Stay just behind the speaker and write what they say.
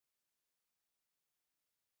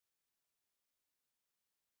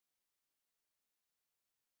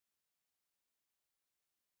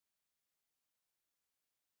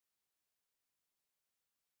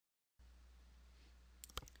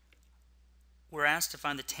we're asked to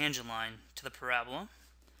find the tangent line to the parabola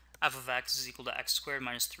f of x is equal to x squared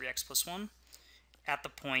minus 3x plus 1 at the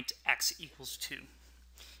point x equals 2.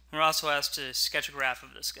 We're also asked to sketch a graph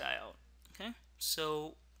of this guy out. Okay,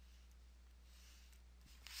 so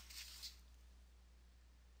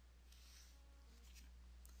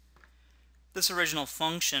this original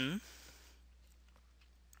function,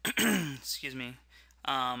 excuse me,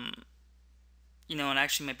 it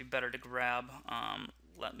actually might be better to grab,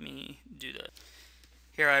 let me do that.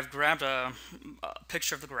 Here I've grabbed a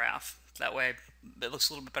picture of the graph. That way it looks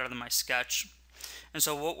a little bit better than my sketch. And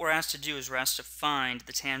so what we're asked to do is we're asked to find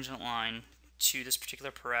the tangent line to this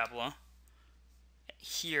particular parabola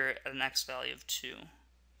here at an x value of 2.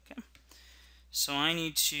 Okay. So I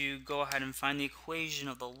need to go ahead and find the equation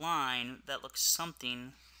of the line that looks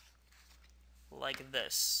something like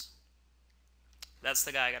this. That's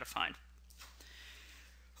the guy I got to find.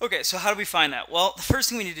 Okay, so how do we find that? Well, the first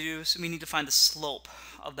thing we need to do is we need to find the slope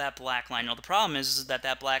of that black line. Now, the problem is that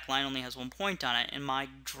that black line only has one point on it, and my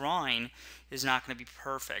drawing is not going to be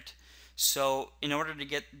perfect. So in order to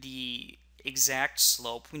get the exact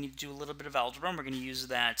slope, we need to do a little bit of algebra, and we're going to use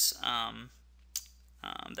that,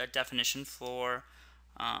 that definition for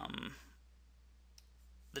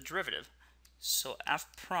the derivative. So f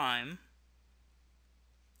prime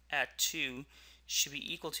at 2 should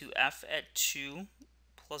be equal to f at 2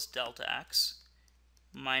 plus delta x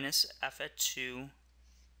minus f at 2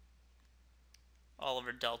 all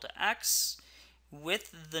over delta x,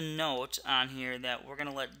 with the note on here that we're going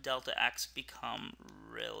to let delta x become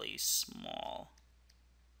really small.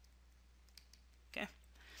 Okay,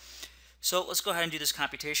 so let's go ahead and do this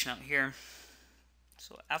computation out here.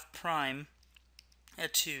 So f prime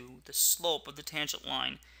at 2, the slope of the tangent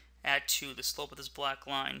line at 2, the slope of this black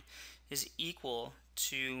line, is equal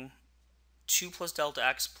to 2 plus delta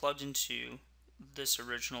x plugged into this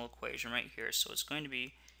original equation right here. So it's going to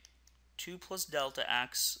be 2 plus delta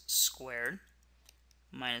x squared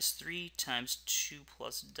minus 3 times 2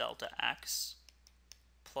 plus delta x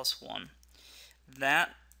plus 1.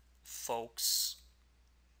 That, folks,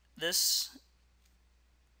 this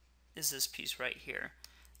is this piece right here.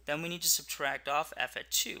 Then we need to subtract off f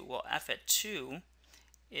at 2. Well, f at 2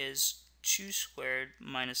 is 2 squared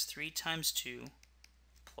minus 3 times 2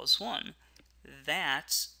 plus 1.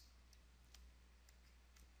 That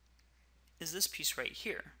is this piece right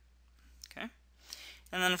here. Okay,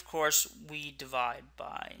 and then of course we divide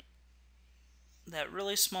by that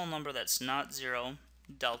really small number that's not 0,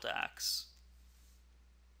 delta x.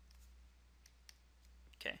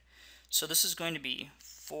 Okay, so this is going to be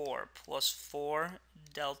 4 plus 4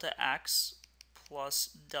 delta x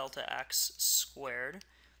plus delta x squared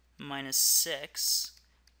minus 6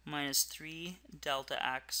 minus 3 delta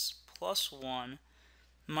x plus 1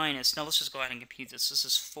 minus, now let's just go ahead and compute this. This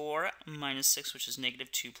is 4 minus 6, which is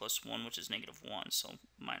negative 2, plus 1, which is negative 1, so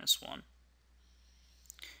minus 1.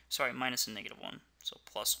 Sorry, minus and negative 1, so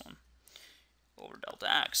plus 1 over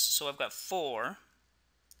delta x. So I've got 4,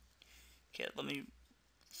 okay,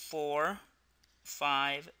 4,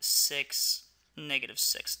 5, 6, negative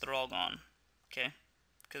 6. They're all gone, okay,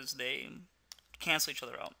 because they cancel each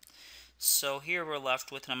other out. So here we're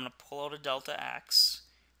left with, and I'm going to pull out a delta x,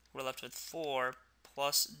 we're left with 4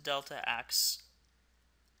 plus delta x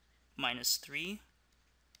minus 3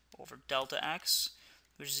 over delta x,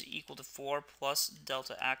 which is equal to 4 plus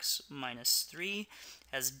delta x minus 3.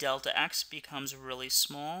 As delta x becomes really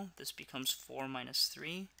small, this becomes 4 minus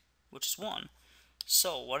 3, which is 1.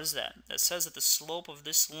 So what is that? That says that the slope of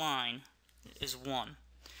this line is 1.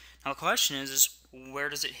 Now the question is where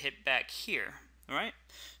does it hit back here? Alright?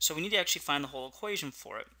 So we need to actually find the whole equation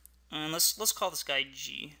for it. And let's call this guy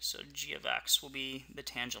g. So g of x will be the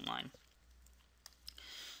tangent line.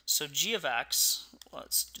 So g of x,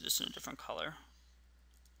 let's do this in a different color.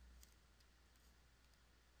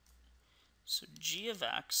 So g of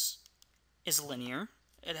x is linear.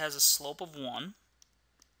 It has a slope of 1,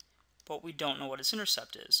 but we don't know what its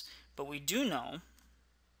intercept is. But we do know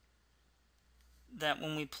that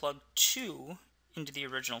when we plug 2 into the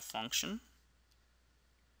original function,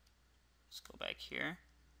 let's go back here,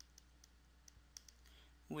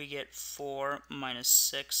 we get 4 minus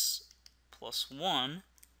 6 plus 1,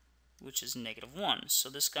 which is negative 1. So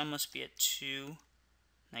this guy must be at 2,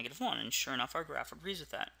 negative 1. And sure enough, our graph agrees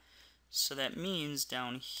with that. So that means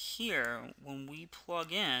down here, when we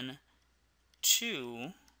plug in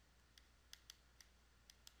 2,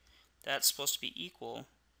 that's supposed to be equal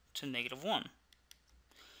to negative 1.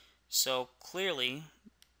 So clearly,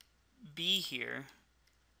 b here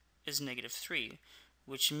is negative 3,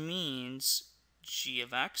 which means g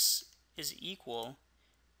of x is equal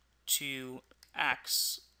to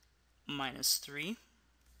x minus 3.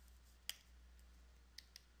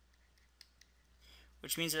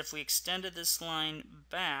 Which means that if we extended this line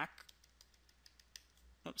back,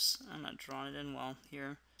 oops, I'm not drawing it in well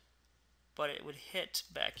here, but it would hit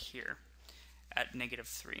back here at negative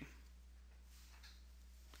 3.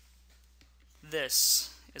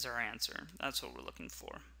 This is our answer. That's what we're looking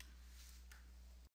for.